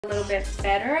A little bit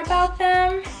better about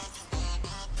them,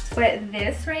 but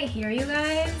this right here, you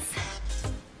guys,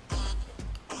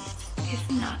 is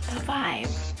not the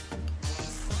vibe.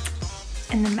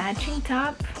 And the matching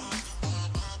top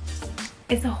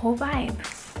is a whole vibe.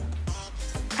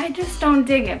 I just don't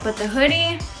dig it. But the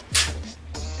hoodie,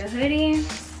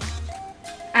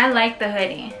 I like the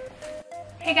hoodie.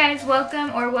 Hey guys,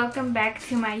 welcome back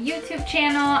to my YouTube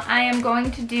channel. I am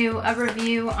going to do a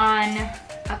review on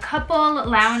a couple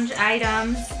lounge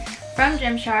items from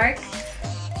Gymshark.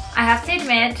 I have to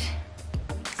admit,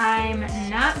 I'm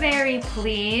not very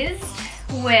pleased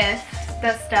with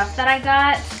the stuff that I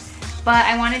got, but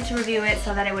I wanted to review it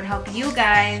so that it would help you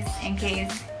guys in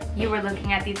case you were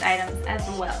looking at these items as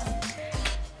well.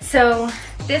 So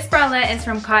this bralette is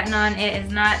from Cotton On. It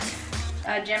is not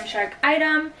a Gymshark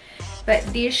item, but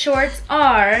these shorts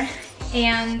are,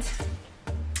 and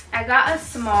I got a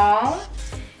small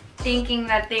thinking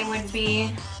that they would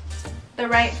be the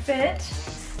right fit,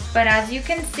 but as you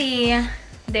can see,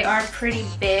 they are pretty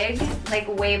big, like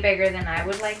way bigger than I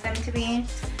would like them to be.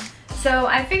 So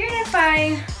I figured if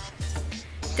I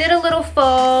did a little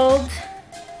fold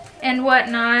and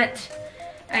whatnot,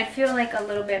 I'd feel like a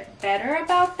little bit better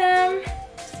about them.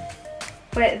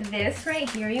 But this right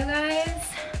here, you guys,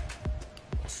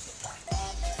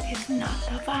 is not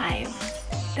the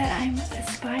vibe that I'm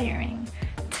aspiring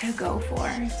to go for.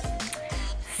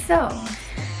 So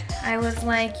I was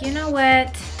like, you know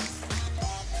what?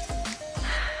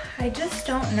 I just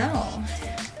don't know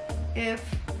if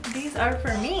these are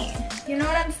for me. You know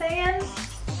what I'm saying?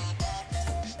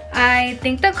 I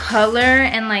think the color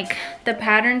and like the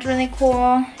pattern's really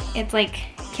cool. It's like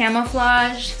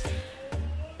camouflage,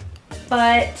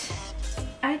 but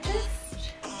I just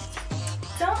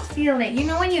don't feel it. You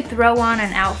know when you throw on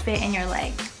an outfit and you're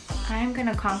like, I'm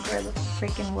gonna conquer the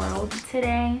freaking world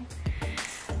today?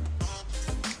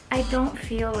 I don't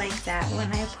feel like that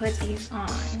when I put these on.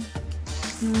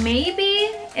 Maybe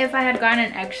if I had gotten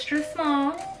an extra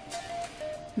small,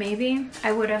 maybe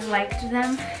I would have liked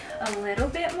them a little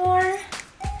bit more,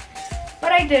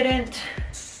 but I didn't.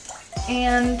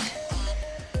 And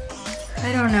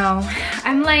I don't know.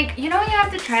 I'm like, you know, you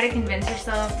have to try to convince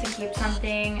yourself to keep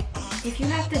something. If you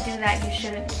have to do that, you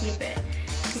shouldn't keep it,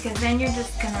 because then you're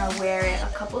just gonna wear it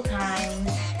a couple times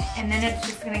and then it's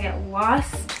just gonna get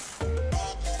lost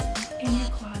in your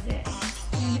closet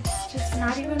and it's just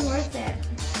not even worth it.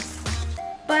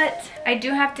 But I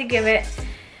do have to give it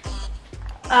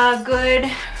a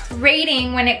good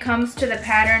rating when it comes to the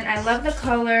pattern. I love the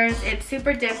colors. It's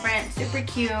super different, super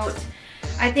cute.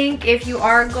 I think if you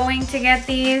are going to get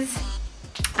these,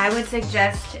 I would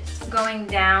suggest going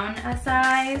down a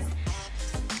size,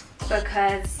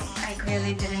 because I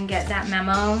clearly didn't get that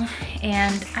memo.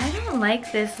 And I don't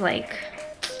like this like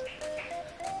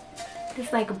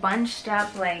bunched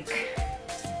up, like,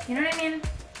 you know what I mean?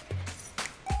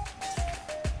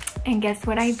 And guess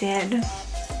what I did?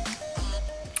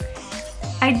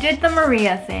 I did the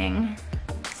Maria thing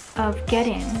of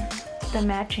getting the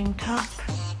matching top.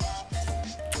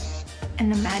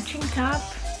 And the matching top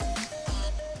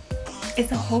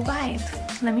is a whole vibe.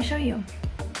 Let me show you.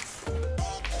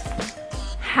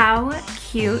 How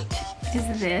cute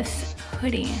is this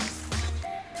hoodie?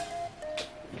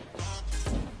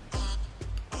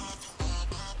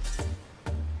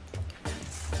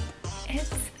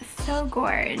 It's so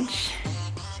gorge.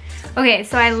 Okay,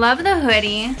 so I love the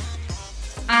hoodie.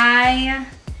 I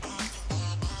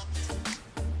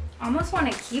almost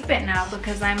want to keep it now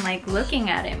because I'm like looking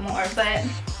at it more, but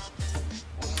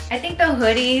I think the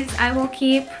hoodies I will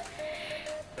keep.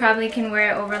 Probably can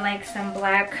wear it over like some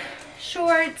black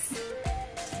shorts.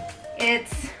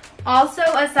 It's also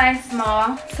a size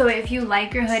small, so if you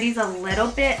like your hoodies a little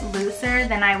bit looser,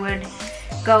 then I would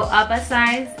go up a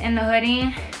size in the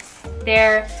hoodie.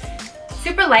 They're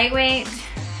super lightweight,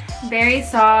 very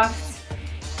soft.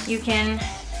 You can,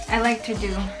 I like to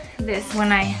do this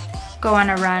when I go on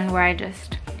a run where I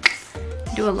just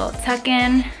do a little tuck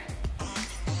in.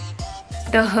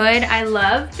 The hood I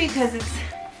love because it's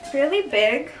really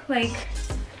big, like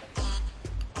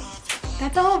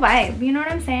that's a whole vibe, you know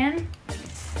what I'm saying?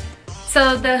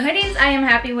 So the hoodies I am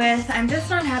happy with. I'm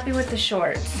just not happy with the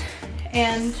shorts.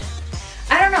 And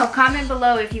I don't know, comment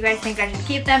below if you guys think I should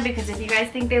keep them, because if you guys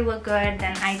think they look good,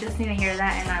 then I just need to hear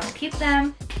that and I will keep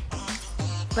them.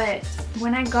 But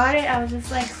when I got it, I was just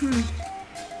like,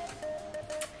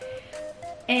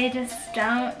 I just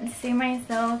don't see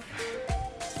myself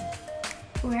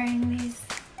wearing these.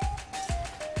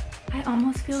 I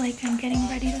almost feel like I'm getting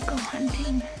ready to go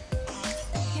hunting.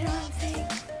 You know what I'm saying?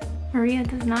 Maria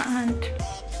does not hunt.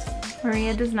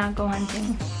 Maria does not go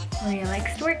hunting. Maria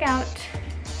likes to work out.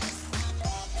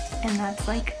 and that's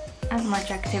like as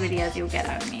much activity as you'll get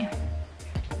out of me.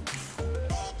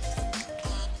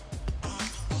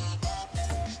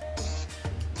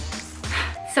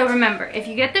 So remember, if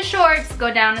you get the shorts,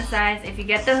 go down a size. If you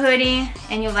get the hoodie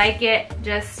and you like it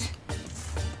just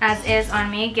as is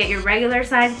on me, get your regular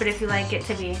size. But if you like it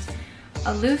to be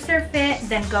a looser fit,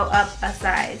 then go up a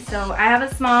size. So I have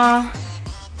a small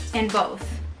in both.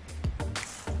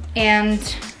 And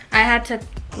I had to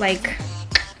like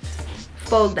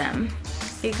fold them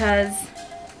because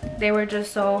they were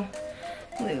just so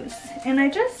loose. And I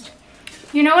just,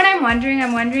 you know what I'm wondering?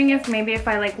 I'm wondering if maybe if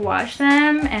I like wash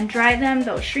them and dry them,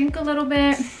 they'll shrink a little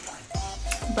bit.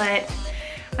 But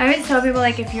I always tell people,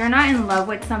 like, if you're not in love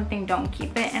with something, don't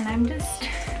keep it. And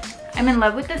I'm in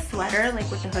love with the sweater, like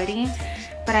with the hoodie,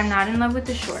 but I'm not in love with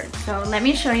the shorts. So let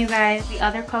me show you guys the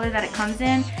other color that it comes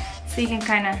in so you can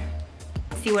kind of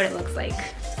see what it looks like.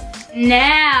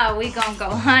 Now we gonna go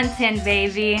hunting,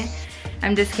 baby.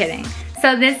 I'm just kidding.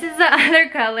 So this is the other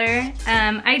color.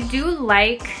 I do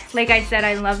like I said,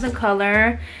 I love the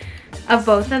color of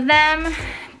both of them,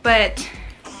 but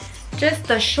just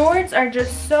the shorts are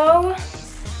just so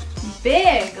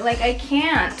big. Like I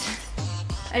can't.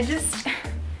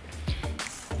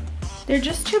 They're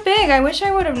just too big. I wish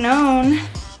I would have known.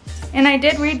 And I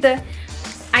did read the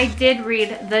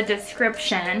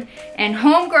description, and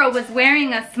homegirl was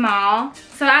wearing a small.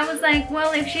 So I was like,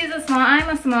 well, if she's a small, I'm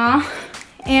a small.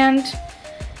 And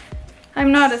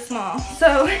I'm not a small,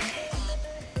 so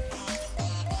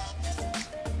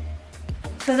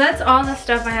that's all the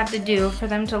stuff I have to do for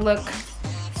them to look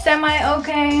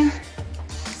semi-okay.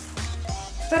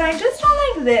 But I just don't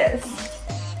like this.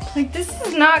 Like, this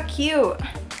is not cute.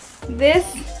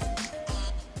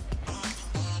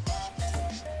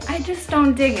 I just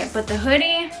don't dig it. But the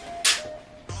hoodie,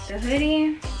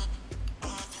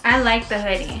 I like the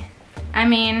hoodie. I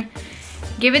mean,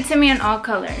 give it to me in all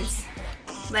colors.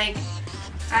 Like,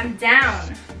 I'm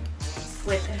down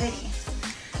with the hoodie.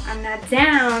 I'm not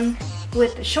down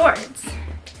with the shorts.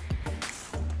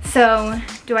 So,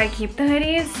 do I keep the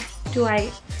hoodies? Do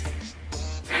I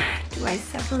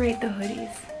separate the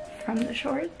hoodies from the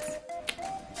shorts?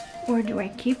 Or do I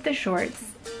keep the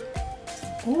shorts?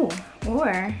 Ooh,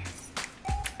 or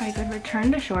I could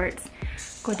return the shorts,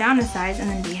 go down a size, and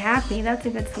then be happy. That's a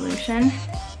good solution.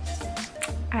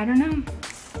 I don't know.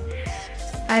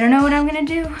 I don't know what I'm gonna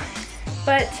do,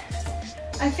 but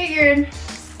I figured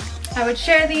I would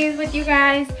share these with you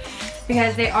guys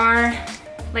because they are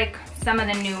like some of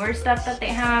the newer stuff that they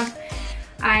have.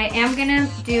 I am gonna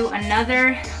do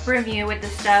another review with the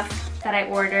stuff that I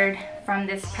ordered from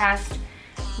this past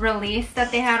release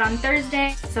that they had on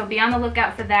Thursday, so be on the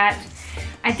lookout for that.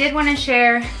 I did want to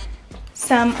share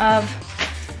some of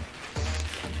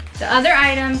the other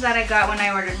items that I got when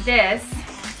I ordered this.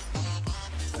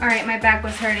 All right, my back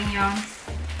was hurting, y'all.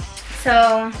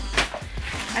 So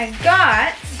I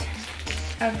got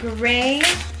a gray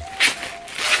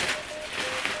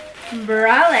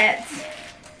bralette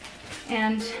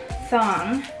and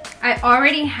thong. I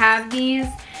already have these.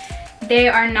 They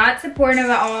are not supportive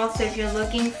at all, so if you're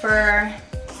looking for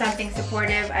something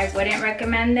supportive, I wouldn't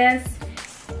recommend this.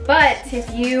 But if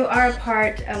you are a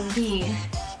part of the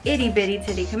itty bitty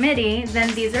titty committee,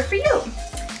 then these are for you.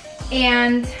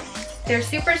 And they're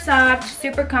super soft,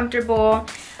 super comfortable.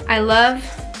 I love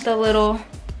the little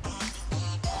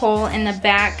hole in the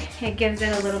back. It gives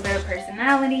it a little bit of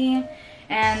personality.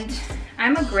 And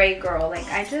I'm a gray girl.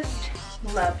 Like, I just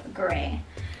love gray.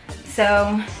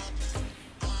 So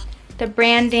the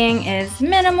branding is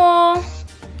minimal.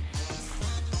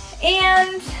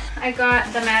 And I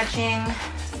got the matching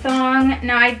thong.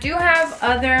 Now I do have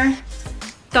other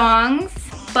thongs,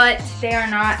 but they are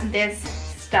not this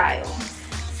style.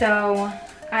 So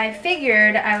I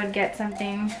figured I would get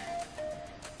something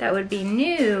that would be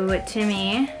new to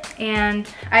me. And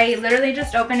I literally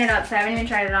just opened it up, so I haven't even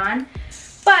tried it on.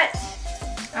 But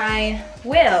I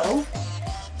will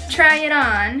try it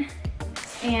on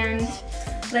and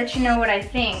let you know what I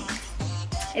think.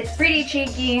 It's pretty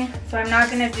cheeky, so I'm not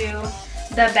gonna do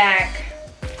the back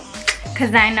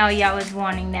because I know y'all was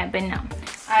wanting that, but no.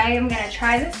 I am gonna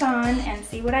try this on and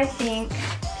see what I think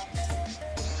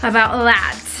about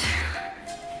that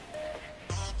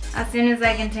as soon as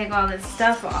I can take all this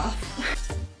stuff off.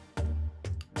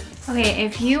 Okay,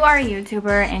 if you are a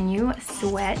YouTuber and you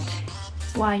sweat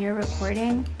while you're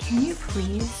recording, can you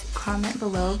please comment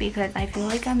below, because I feel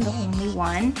like I'm the only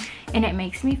one and it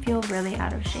makes me feel really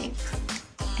out of shape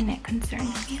and it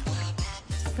concerns me a little bit.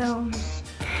 So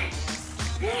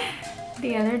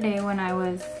the other day when I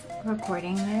was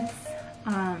recording this,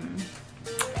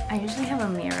 I usually have a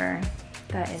mirror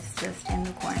that is just in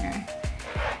the corner,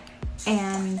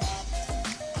 and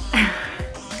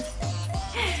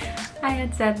I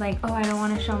had said like, oh, I don't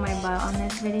want to show my butt on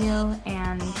this video,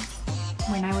 and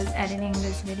when I was editing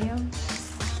this video,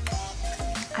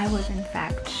 I was in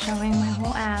fact showing my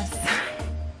whole ass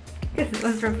because it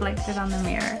was reflected on the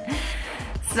mirror.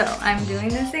 So I'm doing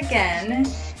this again,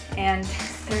 and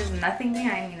there's nothing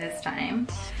behind me this time.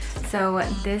 So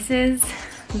this is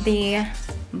the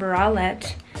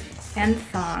Bralette and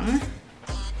Thong.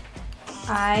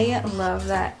 I love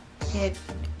that it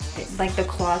like the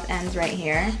cloth ends right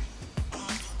here,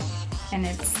 and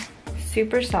it's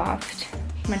super soft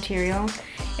material.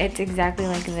 It's exactly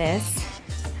like this.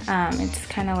 It's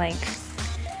kind of like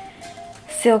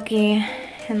silky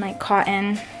and like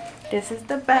cotton. This is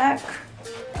the back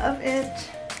of it.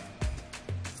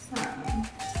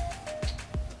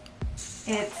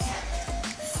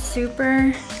 It's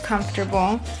super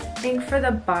comfortable. I think for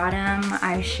the bottom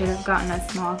I should have gotten a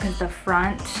small because the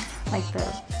front, like the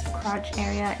crotch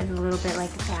area, is a little bit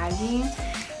like baggy.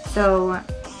 So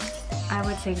I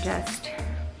would suggest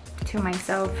to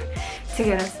myself to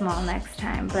get a small next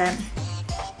time, but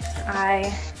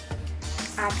I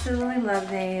absolutely love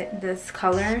this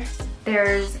color.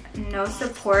 There's no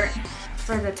support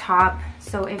for the top,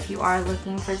 so if you are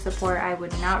looking for support, I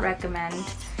would not recommend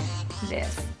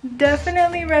this.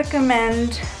 Definitely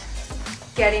recommend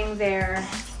getting their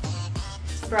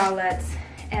bralettes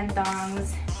and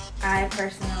thongs. I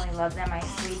personally love them. I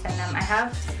sleep in them. I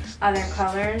have other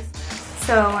colors.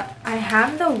 So I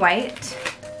have the white.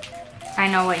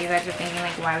 I know what you guys are thinking,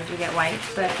 like, why would you get white?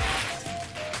 But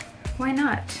why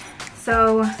not?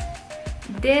 So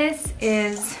this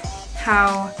is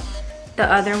how the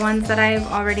other ones that I've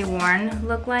already worn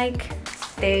look like.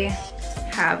 They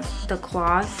have the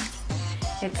cloth.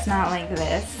 It's not like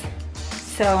this.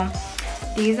 So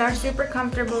these are super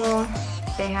comfortable.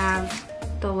 They have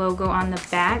the logo on the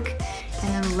back.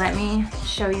 And then let me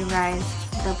show you guys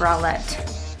the bralette.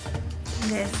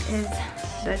 This is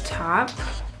the top.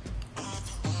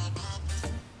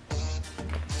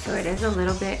 So it is a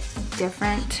little bit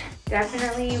different.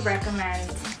 Definitely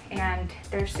recommend, and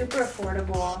they're super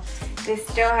affordable. They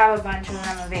still have a bunch of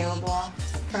them available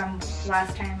from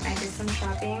last time I did some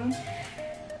shopping.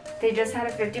 They just had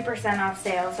a 50% off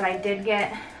sale, so I did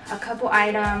get a couple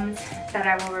items that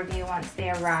I will review once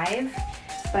they arrive.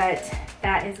 But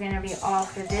that is gonna be all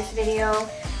for this video.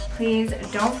 Please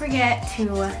don't forget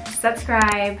to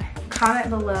subscribe, comment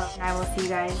below, and I will see you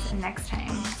guys next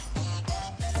time.